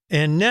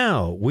And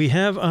now we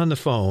have on the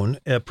phone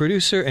a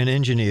producer, an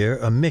engineer,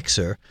 a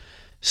mixer,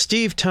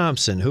 Steve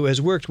Thompson, who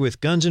has worked with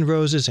Guns N'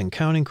 Roses and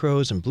Counting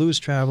Crows and Blues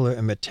Traveler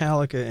and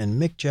Metallica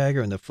and Mick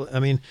Jagger and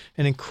an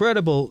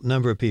incredible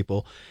number of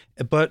people.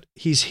 But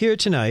he's here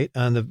tonight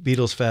on the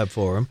Beatles Fab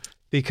Forum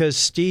because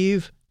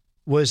Steve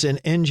was an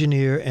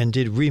engineer and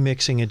did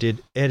remixing and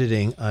did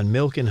editing on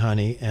Milk and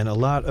Honey and a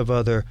lot of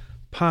other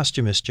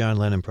posthumous John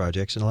Lennon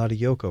projects and a lot of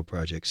Yoko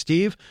projects.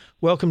 Steve,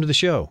 welcome to the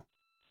show.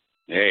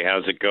 Hey,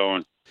 how's it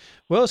going?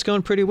 Well, it's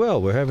going pretty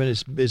well. We're having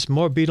it's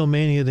more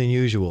Beatlemania than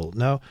usual.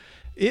 Now,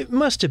 it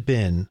must have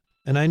been,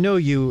 and I know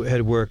you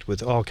had worked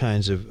with all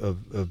kinds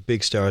of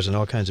big stars and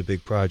all kinds of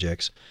big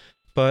projects,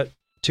 but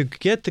to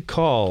get the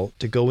call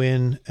to go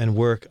in and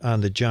work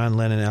on the John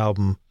Lennon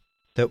album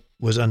that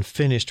was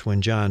unfinished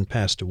when John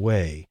passed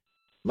away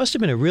must have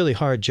been a really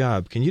hard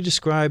job. Can you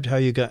describe how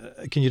you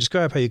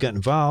got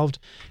involved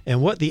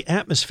and what the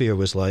atmosphere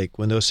was like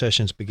when those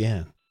sessions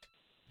began?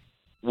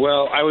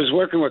 Well, I was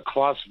working with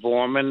Fab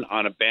Fourum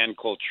on a band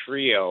called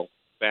Trio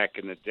back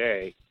in the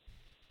day.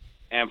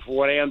 And for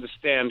what I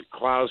understand,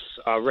 Klaus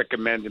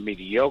recommended me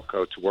to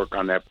Yoko to work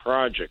on that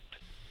project.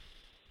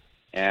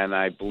 And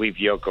I believe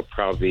Yoko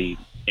probably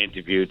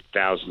interviewed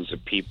thousands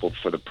of people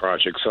for the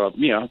project. So,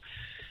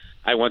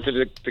 I went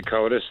to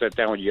Dakota, sat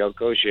down with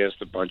Yoko. She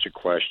asked a bunch of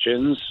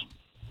questions.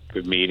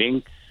 Good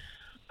meeting.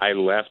 I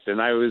left,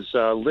 and I was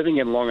living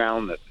in Long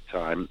Island at the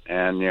time.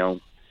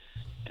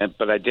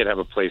 But I did have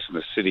a place in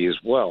the city as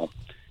well.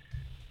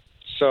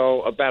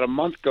 So about a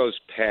month goes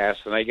past,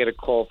 and I get a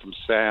call from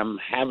Sam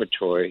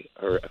Havatoy,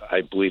 or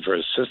I believe her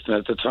assistant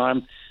at the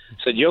time,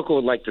 said, Yoko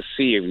would like to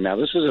see you. Now,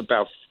 this is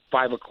about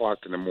 5 o'clock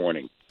in the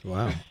morning.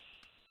 Wow.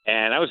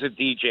 And I was a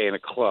DJ in a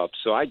club,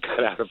 so I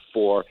got out at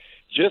 4,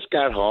 just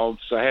got home,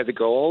 so I had to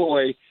go all the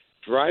way,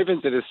 drive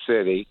into the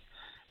city,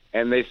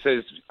 and they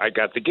said, I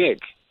got the gig.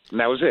 And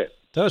that was it.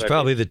 That was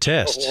probably the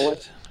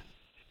test.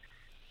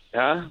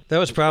 Huh? That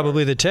was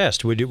probably the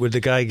test. Would the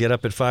guy get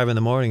up at 5 in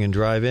the morning and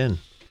drive in?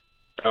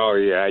 Oh,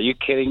 yeah. Are you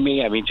kidding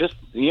me? I mean,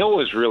 what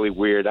was really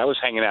weird? I was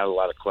hanging out at a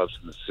lot of clubs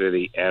in the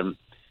city, and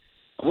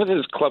I went to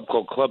this club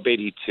called Club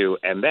 82,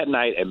 and that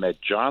night I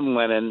met John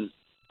Lennon,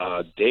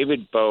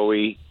 David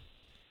Bowie,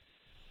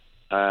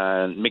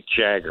 and Mick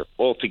Jagger,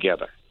 all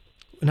together.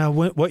 Now,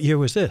 what year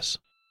was this?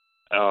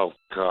 Oh,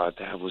 God,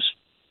 that was,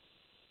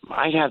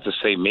 I'd have to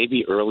say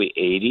maybe early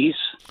 80s.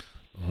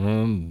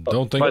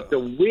 Don't think. But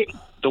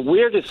the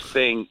weirdest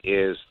thing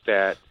is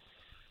that,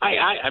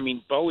 I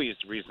mean, Bowie is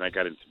the reason I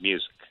got into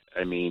music.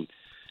 I mean,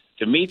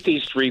 to meet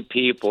these three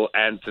people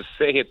and to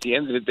say at the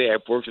end of the day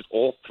I've worked with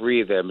all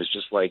three of them is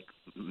just like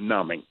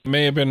numbing.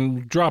 May have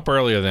been drop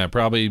earlier than that,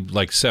 probably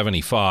like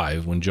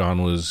 75 when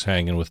John was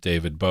hanging with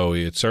David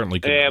Bowie. It certainly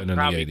could have been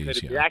in the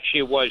 80s. Yeah. Actually,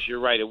 it was. You're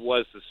right. It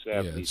was the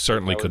 70s. Yeah, it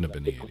certainly couldn't have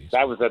been the 80s.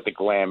 That was at the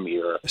glam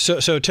era.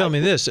 So tell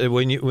me this: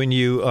 when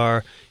you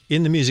are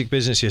in the music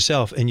business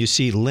yourself and you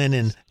see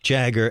Lennon,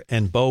 Jagger,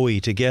 and Bowie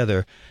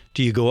together,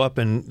 do you go up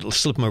and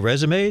slip them a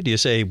resume? Do you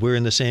say we're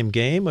in the same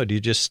game, or do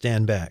you just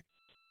stand back?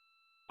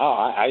 Oh,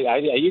 are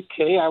you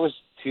kidding? I was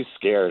too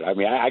scared. I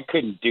mean, I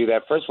couldn't do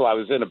that. First of all, I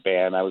was in a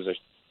band. I was a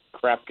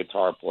crap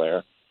guitar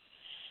player.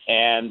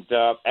 And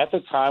at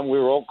the time, we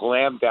were all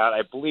glammed out.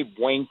 I believe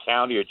Wayne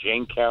County or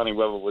Jane County,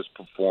 whoever was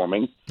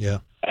performing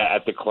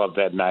at the club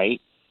that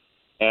night.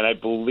 And I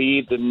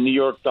believe the New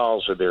York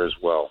Dolls are there as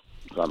well,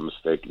 if I'm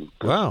mistaken.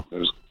 Wow. It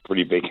was a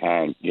pretty big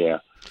hang, yeah.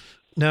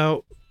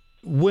 Now,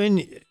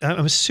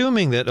 I'm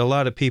assuming that a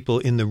lot of people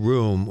in the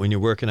room, when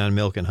you're working on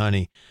Milk and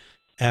Honey,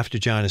 after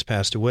John has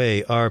passed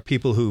away, are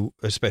people who,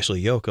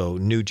 especially Yoko,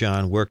 knew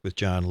John, worked with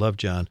John, loved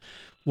John.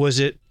 Were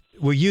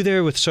you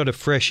there with sort of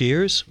fresh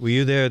ears? Were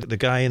you there, the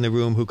guy in the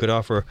room who could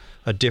offer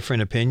a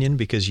different opinion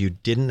because you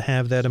didn't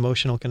have that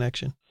emotional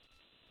connection?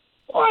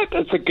 Well,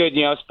 that's a good,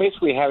 it's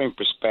basically having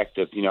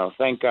perspective.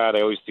 Thank God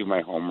I always do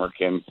my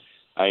homework. And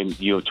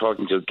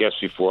talking to guests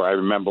before, I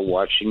remember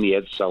watching the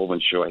Ed Sullivan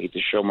Show. I hate to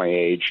show my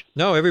age.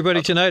 No,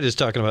 everybody tonight is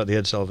talking about the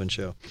Ed Sullivan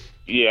Show.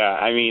 Yeah,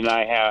 I mean,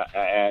 I have,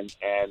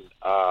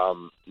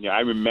 I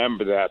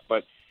remember that.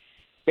 But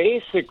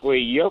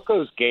basically,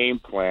 Yoko's game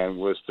plan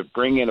was to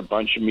bring in a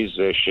bunch of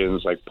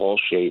musicians like Paul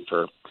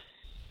Schaefer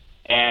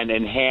and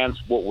enhance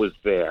what was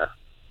there.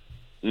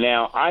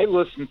 Now, I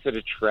listened to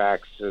the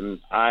tracks, and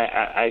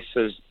I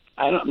says,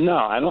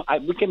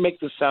 we can make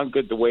this sound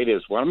good the way it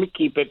is. Why don't we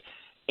keep it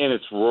in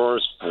its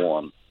rawest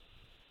form?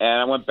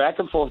 And I went back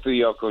and forth with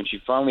Yoko, and she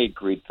finally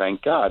agreed,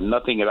 thank God.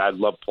 I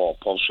love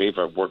Paul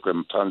Schaefer. I've worked with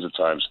him tons of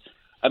times.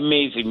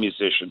 Amazing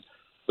musician.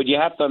 But you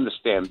have to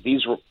understand,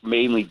 these were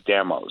mainly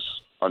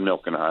demos on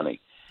Milk and Honey.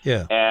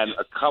 Yeah. And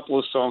a couple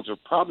of songs were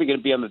probably going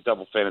to be on the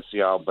Double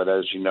Fantasy album, but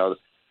as you know,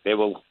 they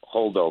were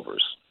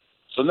holdovers.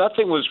 So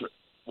nothing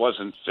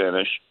wasn't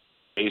finished,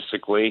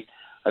 basically.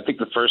 I think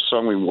the first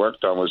song we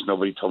worked on was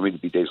Nobody Told Me to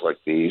Be Days Like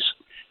These.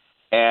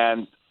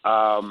 And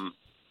what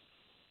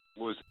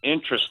was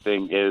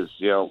interesting is,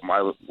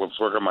 I was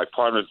working with my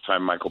partner at the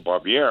time, Michael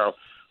Barbiero.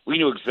 We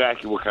knew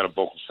exactly what kind of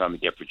vocal sound to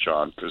get for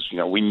John because,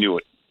 we knew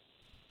it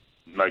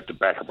like the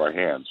back of our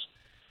hands.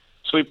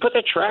 So we put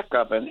the track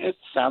up, and it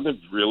sounded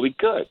really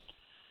good.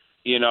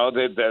 You know,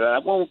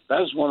 that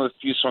was one of the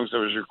few songs that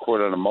was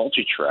recorded on a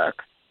multi-track,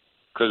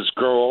 because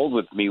Grow Old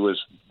With Me was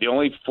the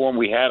only form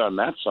we had on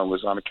that song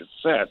was on a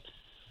cassette.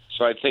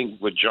 So I think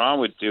what John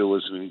would do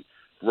was when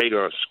write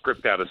or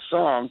script out a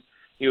song,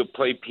 he would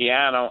play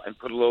piano and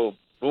put a little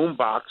boom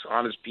box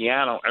on his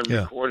piano and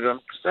record it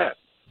on cassette.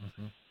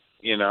 Mm-hmm.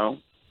 You know?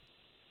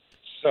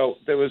 So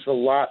there was a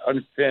lot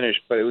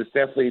unfinished, but it was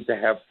definitely to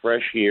have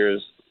fresh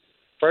ears,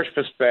 fresh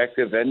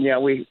perspective. And, yeah,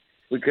 we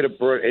could have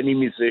brought any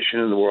musician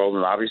in the world,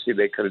 and obviously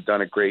they could have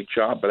done a great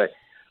job. But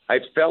I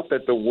felt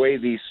that the way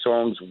these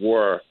songs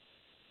were,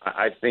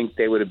 I think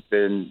they would have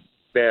been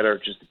better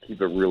just to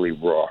keep it really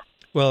raw.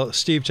 Well,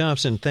 Steve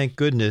Thompson, thank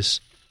goodness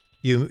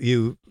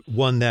you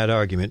won that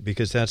argument,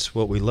 because that's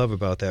what we love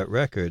about that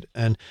record.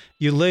 And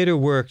you later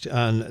worked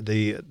on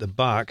the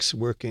box,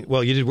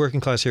 you did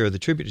Working Class Hero, the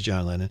tribute to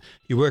John Lennon.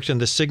 You worked on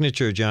the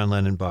signature John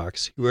Lennon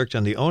box. You worked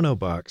on the Ono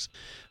box.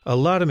 A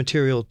lot of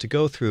material to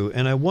go through.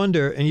 And I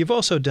wonder, and you've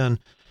also done,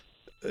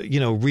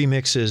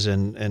 remixes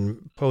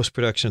and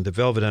post-production of the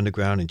Velvet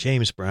Underground and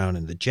James Brown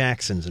and the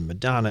Jacksons and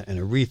Madonna and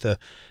Aretha.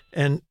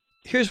 And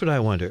here's what I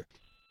wonder.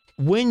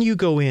 When you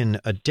go in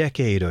a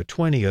decade or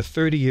 20 or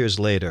 30 years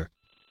later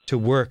to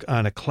work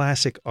on a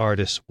classic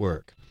artist's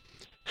work,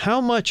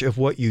 how much of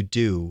what you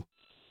do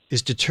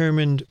is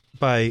determined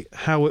by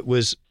how it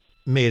was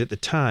made at the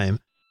time,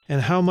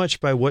 and how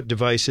much by what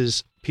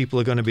devices people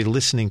are going to be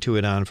listening to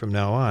it on from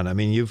now on? I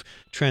mean, you've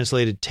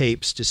translated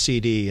tapes to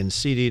CD and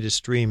CD to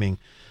streaming.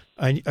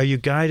 Are you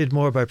guided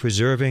more by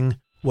preserving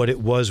what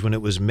it was when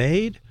it was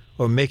made,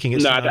 or making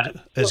it sound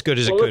as good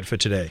as it could for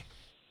today?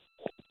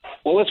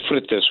 Well, let's put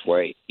it this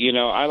way.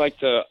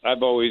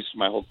 I've always,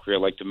 my whole career,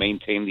 liked to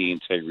maintain the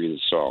integrity of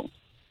the song.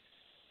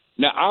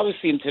 Now,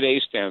 obviously, in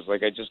today's standards,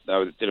 like I did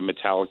a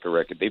Metallica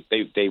record,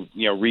 they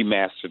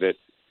remastered it,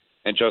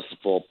 and Justice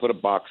for All put a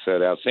box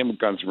set out. Same with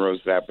Guns N'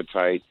 Roses'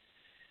 Appetite,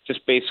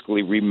 just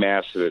basically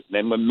remastered it. And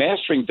then what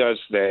mastering does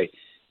today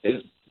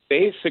is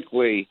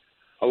basically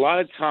a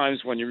lot of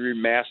times when you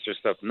remaster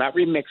stuff, not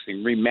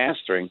remixing,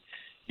 remastering,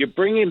 you're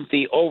bringing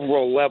the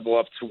overall level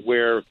up to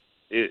where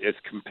it's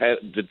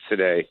competitive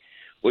today,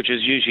 which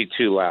is usually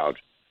too loud.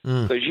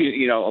 Because,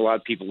 a lot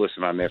of people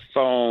listen on their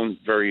phone,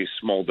 very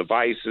small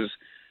devices.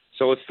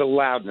 So it's the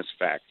loudness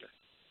factor.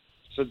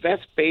 So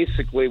that's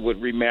basically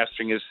what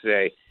remastering is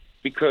today.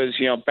 Because,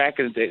 back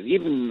in the day,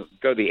 even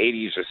go to the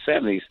 80s or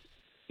 70s,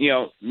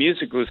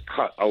 music was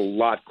cut a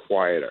lot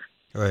quieter.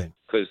 Right.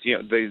 Because,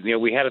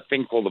 we had a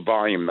thing called the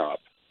volume knob.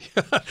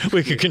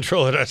 We could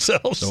control it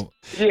ourselves.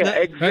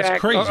 Exactly. That's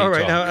crazy. All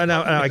right,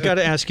 now I got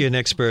to ask you an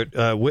expert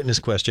witness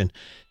question.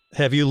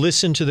 Have you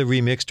listened to the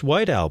remixed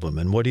White Album,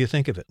 and what do you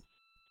think of it?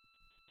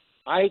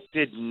 I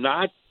did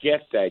not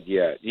get that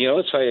yet.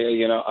 Let's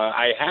say,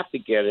 I have to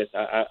get it.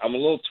 I'm a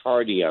little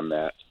tardy on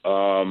that.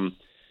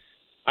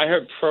 I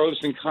heard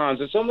pros and cons.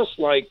 It's almost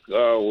like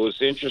what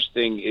was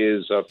interesting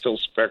is Phil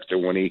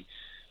Spector when he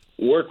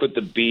worked with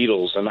the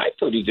Beatles, and I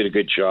thought he did a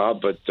good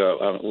job, but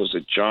was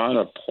it John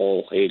or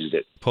Paul hated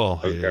it? Paul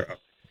hated it.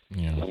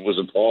 Yeah. Was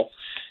it Paul?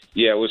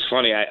 Yeah, it was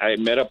funny. I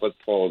met up with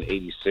Paul in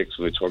 '86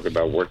 when we were talking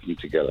about working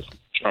together.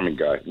 Charming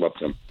guy. Loved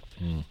him.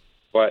 Mm.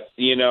 But,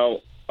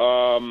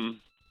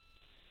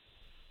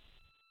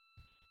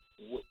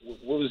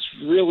 what was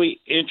really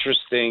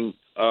interesting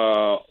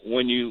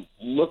when you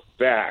look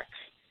back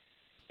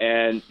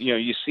and,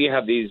 you see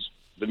how the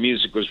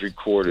music was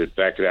recorded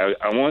back then.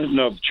 I wanted to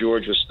know if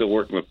George was still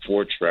working with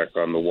 4-track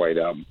on the White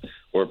Album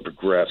or it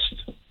progressed.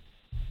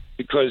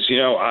 Because,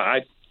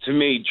 to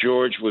me,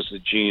 George was a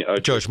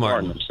genius. George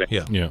Martin.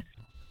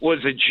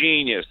 Was a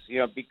genius,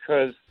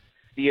 because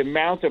the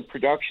amount of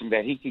production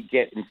that he could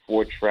get in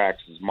 4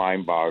 tracks is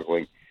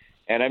mind-boggling.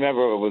 And I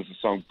remember it was the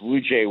song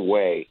Blue Jay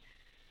Way.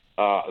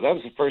 That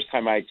was the first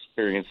time I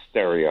experienced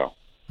stereo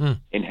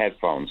in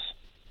headphones.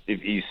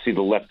 If you see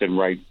the left and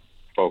right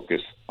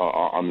focus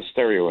on the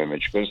stereo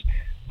image, because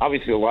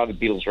obviously a lot of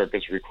the Beatles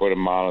records recorded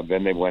mono,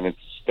 then they went into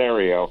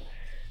stereo.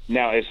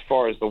 Now, as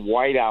far as the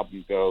White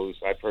Album goes,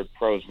 I've heard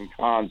pros and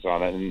cons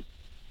on it, and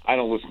I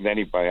don't listen to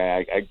anybody.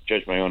 I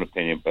judge my own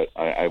opinion, but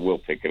I will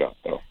pick it up,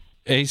 though.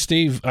 Hey,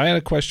 Steve, I had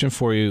a question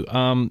for you.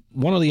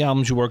 One of the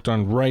albums you worked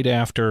on right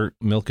after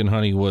Milk and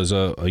Honey was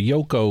a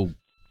Yoko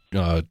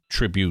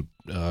tribute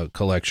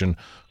collection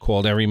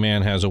called Every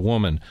Man Has a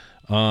Woman.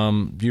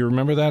 Do you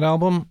remember that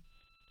album?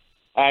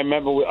 I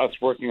remember us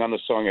working on the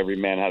song Every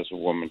Man Has a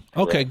Woman.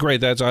 Correct. Okay,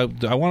 great. I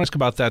want to ask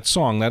about that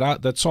song.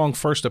 That song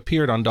first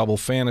appeared on Double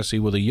Fantasy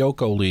with a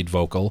Yoko lead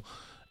vocal,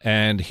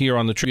 and here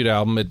on the tribute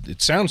album,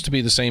 it sounds to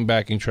be the same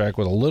backing track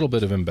with a little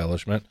bit of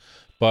embellishment,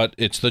 but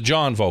it's the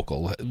John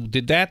vocal.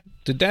 Did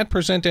that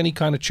present any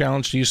kind of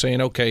challenge to you,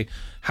 saying, okay,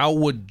 how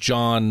would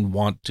John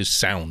want to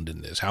sound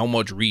in this? How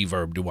much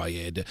reverb do I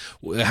add?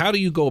 How do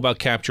you go about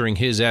capturing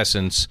his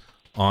essence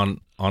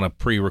on a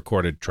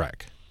pre-recorded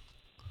track?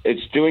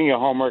 It's doing your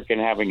homework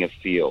and having a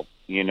feel,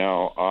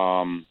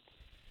 To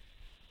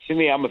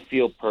me, I'm a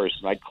feel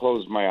person. I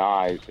close my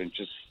eyes and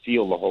just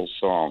feel the whole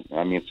song.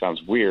 I mean, it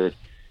sounds weird.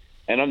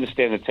 And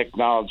understand the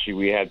technology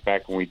we had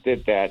back when we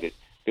did that.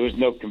 there was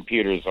no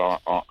computers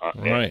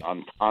Right.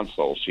 on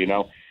consoles.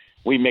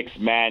 We mixed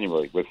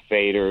manually with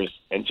faders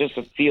and just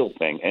a feel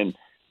thing. And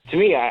to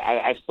me,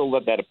 I still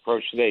love that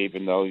approach today,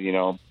 even though you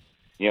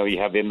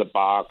have in the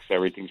box,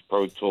 everything's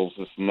Pro Tools,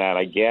 this and that.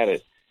 I get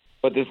it,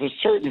 but there's a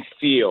certain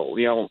feel.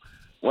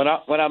 When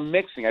I'm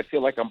mixing, I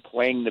feel like I'm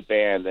playing the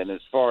band. And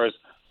as far as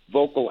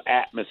vocal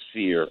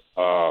atmosphere,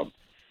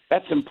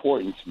 that's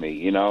important to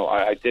me.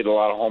 I did a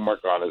lot of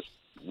homework on his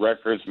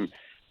records and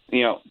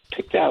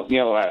picked out.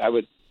 I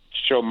would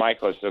show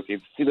Michael. I said,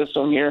 okay, see this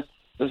song here.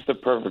 This is the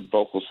perfect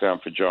vocal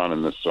sound for John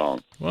in this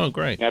song. Well,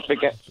 great. And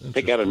I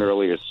pick out an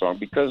earlier song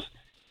because,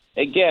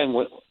 again,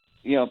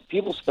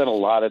 people spend a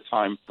lot of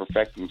time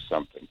perfecting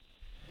something,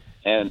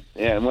 and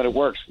when it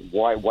works,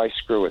 why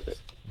screw with it?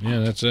 Yeah,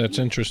 that's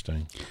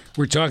interesting.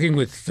 We're talking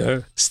with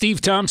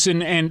Steve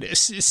Thompson, and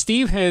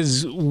Steve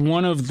has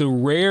one of the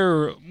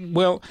rare,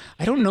 well,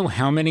 I don't know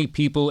how many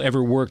people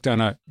ever worked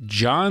on a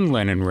John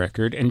Lennon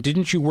record, and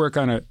didn't you work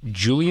on a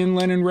Julian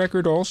Lennon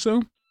record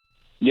also?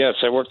 Yes,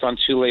 I worked on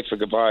Too Late for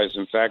Goodbyes.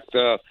 In fact,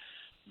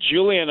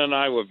 Julian and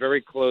I were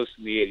very close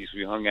in the 80s.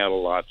 We hung out a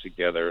lot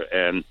together,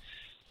 and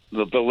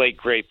the late,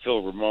 great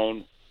Phil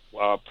Ramone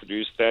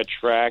produced that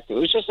track. It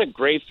was just a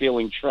great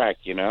feeling track,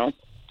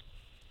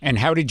 And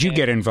how did you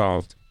get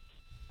involved?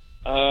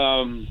 We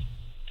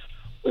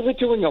were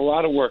doing a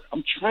lot of work.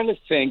 I'm trying to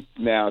think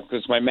now,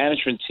 because my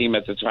management team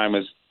at the time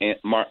was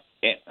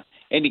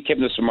Andy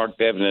Kipnis and Mark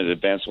Bevan at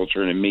Advanced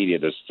Alternative Media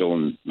that's still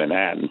in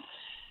Manhattan.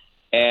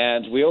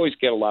 And we always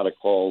get a lot of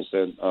calls,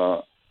 and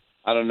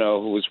I don't know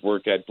who was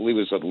working. I believe it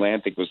was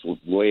Atlantic was the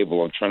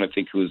label. I'm trying to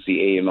think who was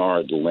the A&R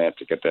at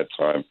Atlantic at that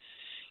time.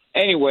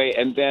 Anyway,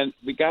 and then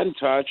we got in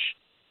touch.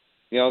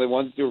 They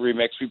wanted to do a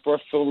remix. We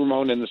brought Phil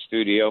Ramone in the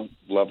studio.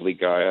 Lovely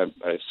guy.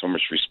 I have so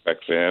much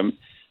respect for him.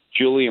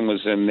 Julian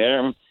was in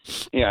there.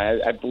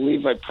 I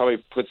believe I probably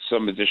put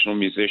some additional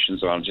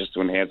musicians on just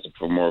to enhance it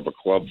for more of a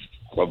club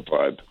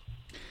vibe.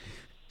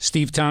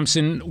 Steve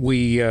Thompson,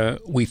 we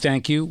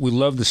thank you. We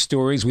love the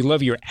stories. We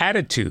love your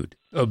attitude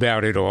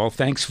about it all.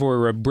 Thanks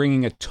for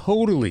bringing a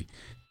totally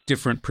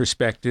different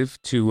perspective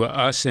to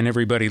us and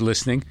everybody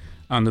listening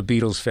on the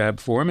Beatles Fab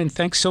Forum. And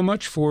thanks so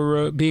much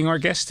for being our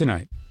guest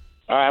tonight.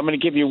 All right, I'm going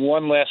to give you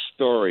one last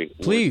story.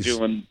 Please.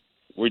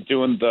 We're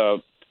doing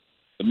the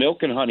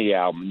Milk and Honey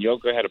album.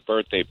 Yoko had a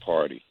birthday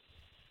party.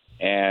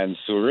 And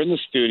so we're in the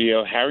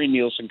studio. Harry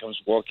Nilsson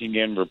comes walking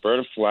in,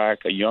 Roberta Flack,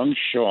 a young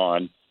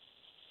Sean.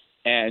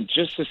 And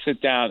just to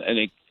sit down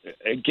and,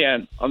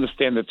 again,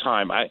 understand the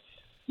time. I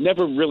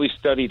never really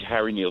studied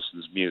Harry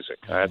Nilsson's music.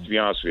 I have to be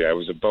honest with you. I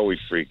was a Bowie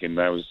freak, and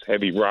I was a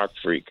heavy rock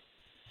freak.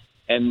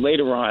 And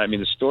later on,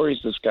 the stories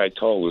this guy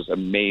told was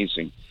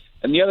amazing.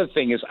 And the other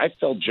thing is I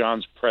felt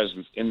John's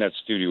presence in that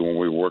studio when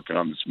we were working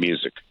on this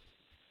music.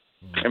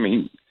 But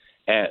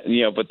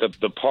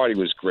the party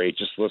was great,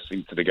 just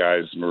listening to the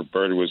guys. And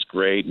Roberta was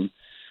great. And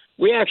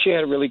we actually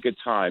had a really good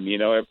time. We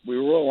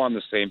were all on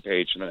the same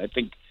page. And I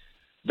think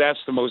that's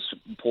the most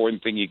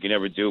important thing you can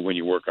ever do when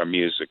you work on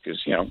music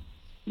is,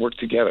 work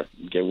together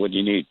and get what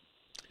you need.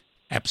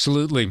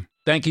 Absolutely.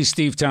 Thank you,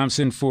 Steve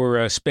Thompson,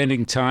 for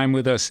spending time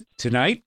with us tonight.